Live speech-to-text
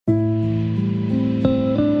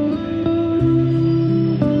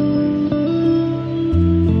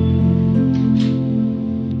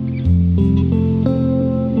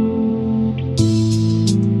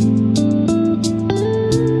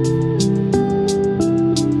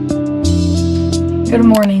Good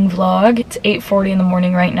morning vlog. It's 8:40 in the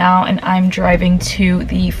morning right now and I'm driving to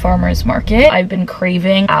the farmer's market. I've been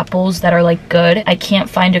craving apples that are like good. I can't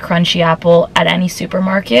find a crunchy apple at any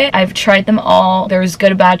supermarket. I've tried them all. There's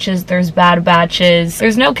good batches, there's bad batches.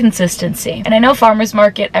 There's no consistency. And I know farmer's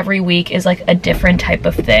market every week is like a different type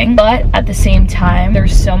of thing, but at the same time,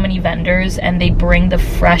 there's so many vendors and they bring the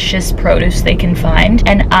freshest produce they can find.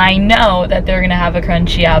 And I know that they're gonna have a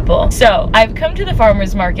crunchy apple. So I've come to the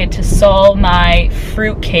farmer's market to solve my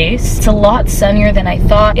fruit case. It's a lot sunnier than I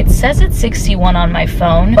thought. It says it's 61 on my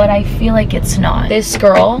phone, but I feel like it's not. This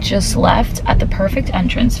girl just left at the perfect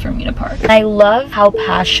entrance for me to park. I love how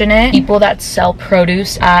passionate people that sell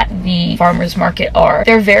produce at the farmer's market are.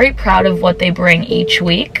 They're very proud of what they bring each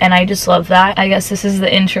week, and I just love that. I guess this is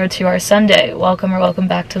the intro to our Sunday. Welcome or welcome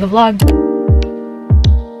back to the vlog.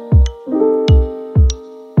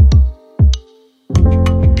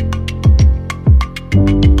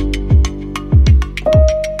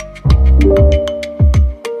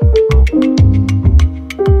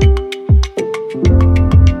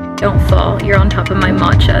 Don't fall, you're on top of my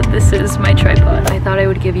matcha. This is my tripod. I thought I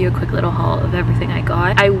would give you a quick little haul of everything I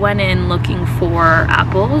got. I went in looking for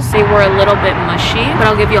apples. They were a little bit mushy, but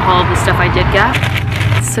I'll give you a haul of the stuff I did get.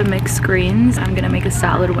 Some mixed greens. I'm gonna make a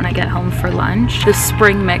salad when I get home for lunch. The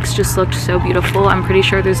spring mix just looked so beautiful. I'm pretty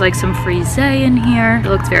sure there's like some frisee in here. It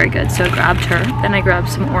looked very good, so I grabbed her. Then I grabbed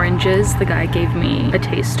some oranges. The guy gave me a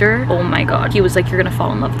taster. Oh my god. He was like, you're gonna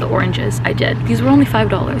fall in love with the oranges. I did. These were only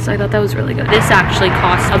 $5. I thought that was really good. This actually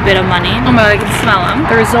cost a bit of money. Oh my god, I can smell them.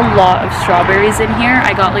 There's a lot of strawberries in here.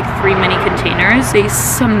 I got like 3 mini containers. They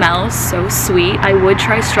smell so sweet. I would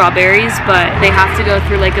try strawberries, but they have to go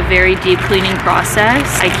through like a very deep cleaning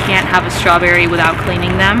process. I can't have a strawberry without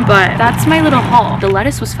cleaning them, but that's my little haul. The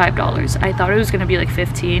lettuce was $5. I thought it was gonna be like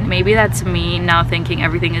 15. Maybe that's me now thinking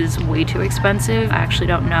everything is way too expensive. I actually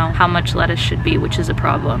don't know how much lettuce should be, which is a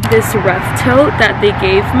problem. This ref tote that they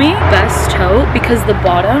gave me, best tote, because the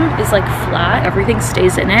bottom is like flat. Everything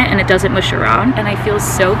stays in it and it doesn't mush around, and I feel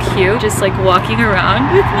so cute just like walking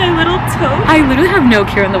around with my little tote. I literally have no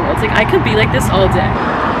care in the world. Like I could be like this all day.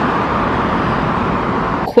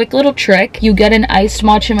 Quick little trick, you get an iced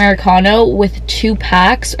matcha Americano with 2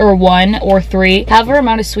 packs or 1 or 3, however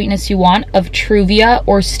amount of sweetness you want, of Truvia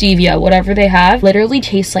or Stevia, whatever they have. Literally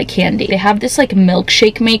tastes like candy. They have this like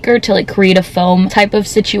milkshake maker to like create a foam type of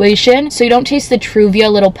situation, so you don't taste the Truvia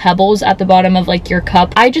little pebbles at the bottom of like your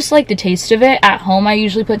cup. I just like the taste of it. At home I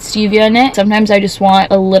usually put Stevia in it. Sometimes I just want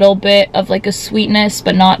a little bit of like a sweetness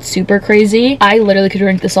but not super crazy. I literally could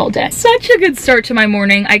drink this all day. Such a good start to my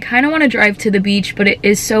morning. I kind of want to drive to the beach, but it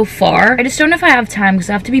is so far. I just don't know if I have time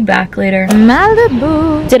because I have to be back later.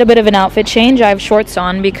 Malibu. Did a bit of an outfit change. I have shorts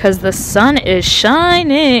on because the sun is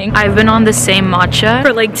shining. I've been on the same matcha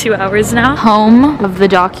for like 2 hours now. Home of the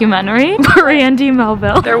documentary, Brandy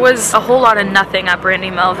Melville. There was a whole lot of nothing at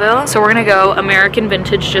Brandy Melville, so we're gonna go. American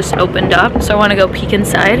Vintage just opened up, so I want to go peek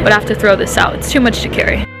inside, but I have to throw this out. It's too much to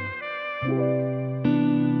carry.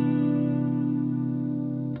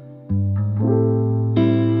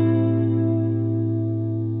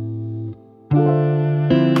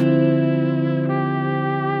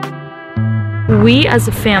 We as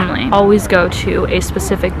a family always go to a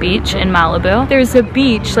specific beach in Malibu. There's a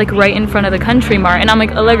beach like right in front of the Country Mart, and I'm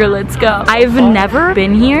like, Allegra, let's go. I've never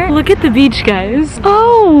been here. Look at the beach, guys.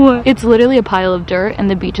 Oh, it's literally a pile of dirt and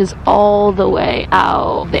the beach is all the way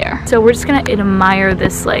out there. So we're just gonna admire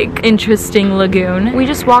this like interesting lagoon. We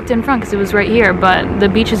just walked in front because it was right here, but the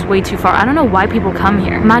beach is way too far. I don't know why people come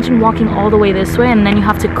here. Imagine walking all the way this way and then you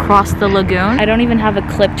have to cross the lagoon. I don't even have a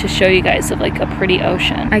clip to show you guys of like a pretty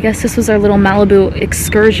ocean. I guess this was our little Malibu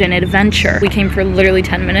excursion adventure. We came for literally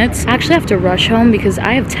 10 minutes. I actually have to rush home because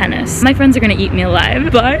I have tennis. My friends are gonna eat me alive,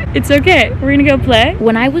 but it's okay. We're gonna go play.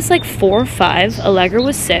 When I was like 4 or 5, Allegra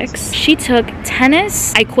was 6. She took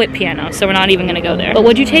tennis. I quit piano, so we're not even gonna go there. But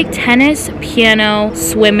would you take tennis, piano,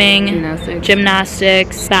 swimming,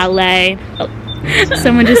 gymnastics, ballet? Oh.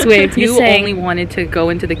 Someone just waved. You only wanted to go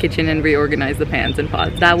into the kitchen and reorganize the pans and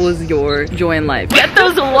pots. That was your joy in life. Get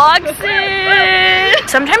those vlogs in!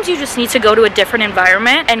 Sometimes you just need to go to a different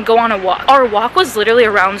environment and go on a walk. Our walk was literally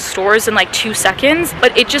around stores in like 2 seconds,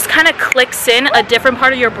 but it just kind of clicks in a different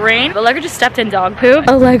part of your brain. Allegra just stepped in dog poop.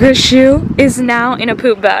 Allegra's shoe is now in a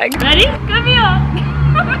poop bag. Ready? Come here!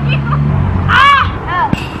 Ah!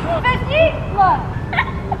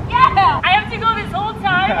 Yeah! I have to go this whole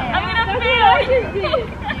time. I'm gonna fail.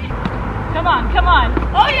 Come on, come on.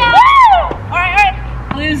 Oh yeah! Woo! Alright,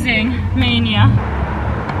 alright. Losing mania.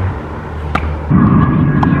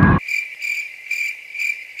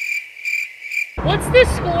 What's the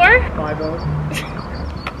score? 5-0.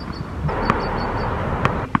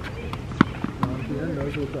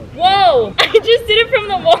 Whoa! I just did it from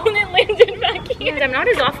the wall and it landed back here. I'm not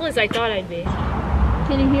as awful as I thought I'd be.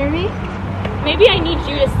 Can you hear me? Maybe I need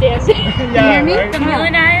you to stand. Can you hear me? Camille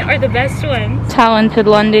and I are the best ones. Talented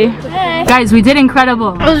Lundy. Hey. Guys, we did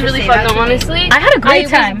incredible. It was really fun though, honestly. I had a great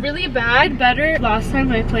time. It was really better last time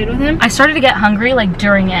when I played with him. I started to get hungry like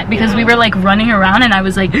during it because we were like running around and I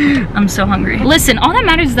was like, I'm so hungry. Listen, all that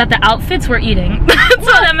matters is that the outfits were eating. That's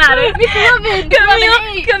all that matters.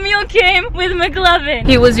 Camille came with McLovin.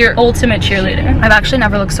 He was your ultimate cheerleader. I've actually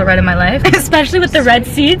never looked so red in my life, especially with the red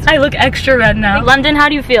seats. I look extra red now. London, how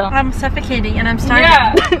do you feel? I'm suffocating and I'm starving.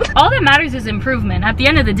 Yeah. All that matters is improvement at the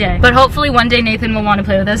end of the day. But hopefully one day Nathan will want to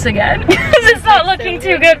play with us again. It's not looking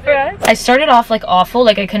too good for us. I started off like awful,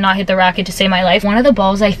 like I could not hit the racket to save my life. One of the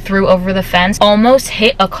balls I threw over the fence almost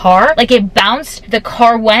hit a car. Like it bounced, the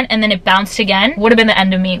car went, and then it bounced again. Would have been the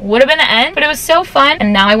end of me. Would have been the end, but it was so fun.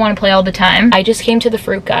 And now I want to play all the time. I just came to the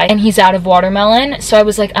fruit guy and he's out of watermelon. So I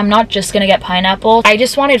was like, I'm not just gonna get pineapple. I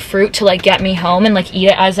just wanted fruit to like get me home and like eat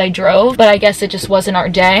it as I drove. But I guess it just wasn't our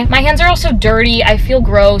day. My hands are also dirty. I feel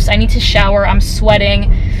gross. I need to shower. I'm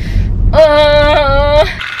sweating.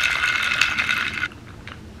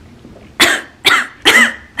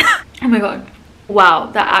 Oh my god. Wow,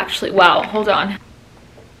 that actually, wow, hold on.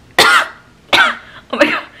 Oh my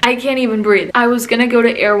god. I can't even breathe. I was gonna go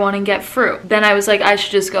to Erewhon and get fruit. Then I was like, I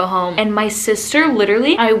should just go home. And my sister,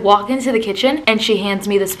 literally, I walk into the kitchen and she hands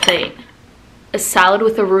me this plate. A salad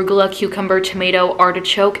with arugula, cucumber, tomato,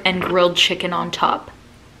 artichoke, and grilled chicken on top.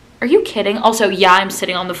 Are you kidding? Also, yeah, I'm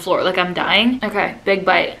sitting on the floor like I'm dying. Okay, big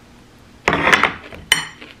bite.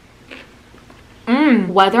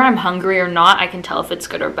 Whether I'm hungry or not, I can tell if it's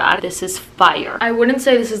good or bad. This is fire. I wouldn't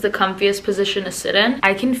say this is the comfiest position to sit in.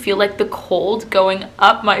 I can feel like the cold going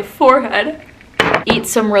up my forehead. Eat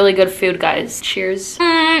some really good food, guys. Cheers. Oh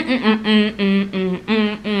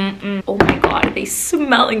my god, they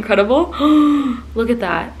smell incredible. Look at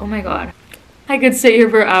that. Oh my god. I could sit here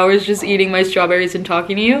for hours just eating my strawberries and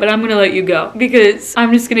talking to you, but I'm gonna let you go because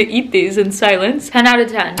I'm just gonna eat these in silence. 10 out of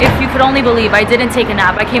 10. If you could only believe I didn't take a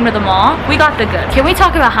nap. I came to the mall. We got the good. Can we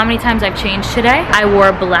talk about how many times I've changed today? I wore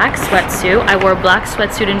a black sweatsuit. I wore a black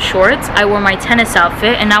sweatsuit and shorts. I wore my tennis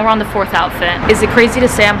outfit, and now we're on the 4th outfit. Is it crazy to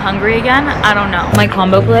say I'm hungry again? I don't know. My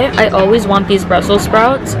combo plate, I always want these Brussels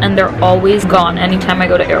sprouts, and they're always gone anytime I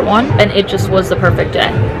go to Erewhon, and it just was the perfect day.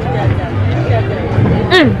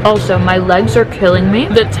 Also, my legs are killing me.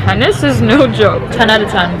 The tennis is no joke. 10 out of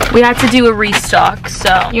 10. We had to do a restock,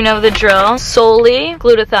 so you know the drill. Solely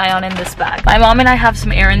glutathione in this bag. My mom and I have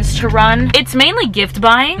some errands to run. It's mainly gift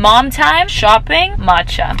buying, mom time, shopping,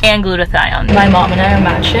 matcha, and glutathione. My mom and I are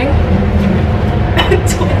matching.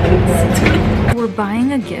 We're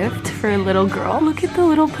buying a gift for a little girl. Look at the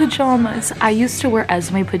little pajamas. I used to wear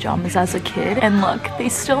Esme pajamas as a kid, and look, they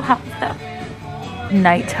still have them.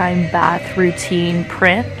 Nighttime bath routine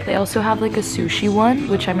print. They also have like a sushi one,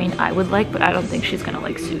 which I mean I would like, but I don't think she's gonna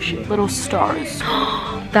like sushi. Little stars.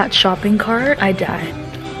 That shopping cart, I died.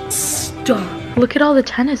 Stop. Look at all the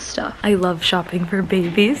tennis stuff. I love shopping for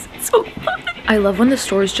babies. It's so fun. I love when the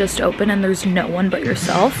stores just open and there's no one but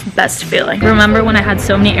yourself. Best feeling. Remember when I had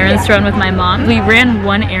so many errands to run with my mom? We ran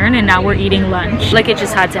one errand and now we're eating lunch. Like it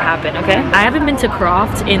just had to happen, okay? I haven't been to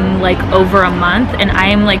Croft in like over a month and I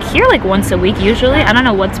am like here like once a week usually. I don't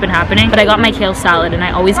know what's been happening, but I got my kale salad and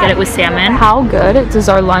I always get it with salmon. How good does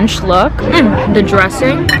our lunch look? The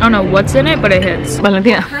dressing, I don't know what's in it, but it hits.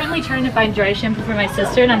 Valentina. I'm currently trying to find dry shampoo for my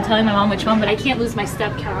sister and I'm telling my mom which one, but I can't lose my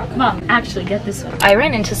step cap. Mom, actually get this one. I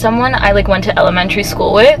ran into someone I like went to elementary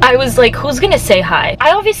school with. I was like, who's gonna say hi?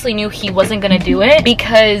 I obviously knew he wasn't gonna do it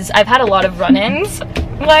because I've had a lot of run-ins.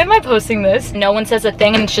 Why am I posting this? No one says a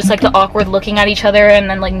thing and it's just like the awkward looking at each other and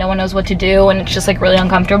then like no one knows what to do and it's just like really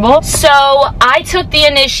uncomfortable. So I took the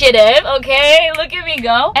initiative, okay? Look at me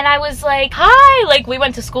go. And I was like, hi, like we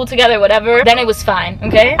went to school together, whatever. Then it was fine,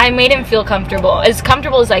 okay? I made him feel comfortable as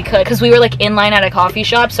I could because we were like in line at a coffee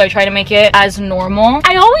shop, so I try to make it as normal.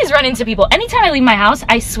 I always run into people. Anytime I leave my house,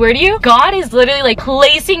 I swear to you, God is literally like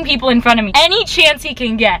placing people in front of me any chance he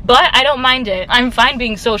can get. But I don't mind it. I'm fine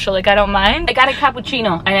being social, like I don't mind. I got a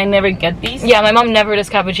cappuccino and I never get these. Yeah, my mom never does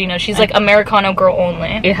cappuccino. She's like Americano girl only.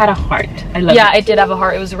 It had a heart. I love it. Yeah, it did have a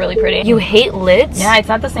heart. It was really pretty. You hate lids? Yeah, it's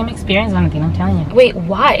not the same experience, Valentina, I'm telling you. Wait,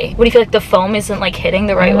 why? What do you feel like the foam isn't like hitting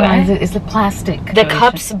the right way? It's the plastic. The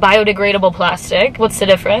cup's biodegradable plastic. What's the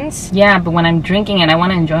difference? Yeah, but when I'm drinking it, I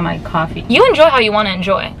want to enjoy my coffee. You enjoy how you want to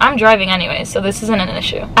enjoy. I'm driving anyway, so this isn't an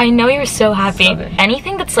issue. I know you're so happy. So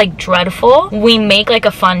anything that's like dreadful, we make like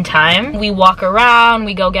a fun time. We walk around,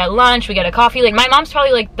 we go get lunch, we get a coffee. Like my mom's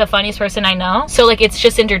probably like the funniest person I know. So like it's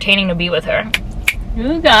just entertaining to be with her.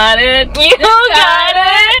 You got it. You got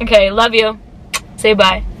it. Okay, love you. Say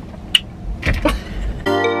bye.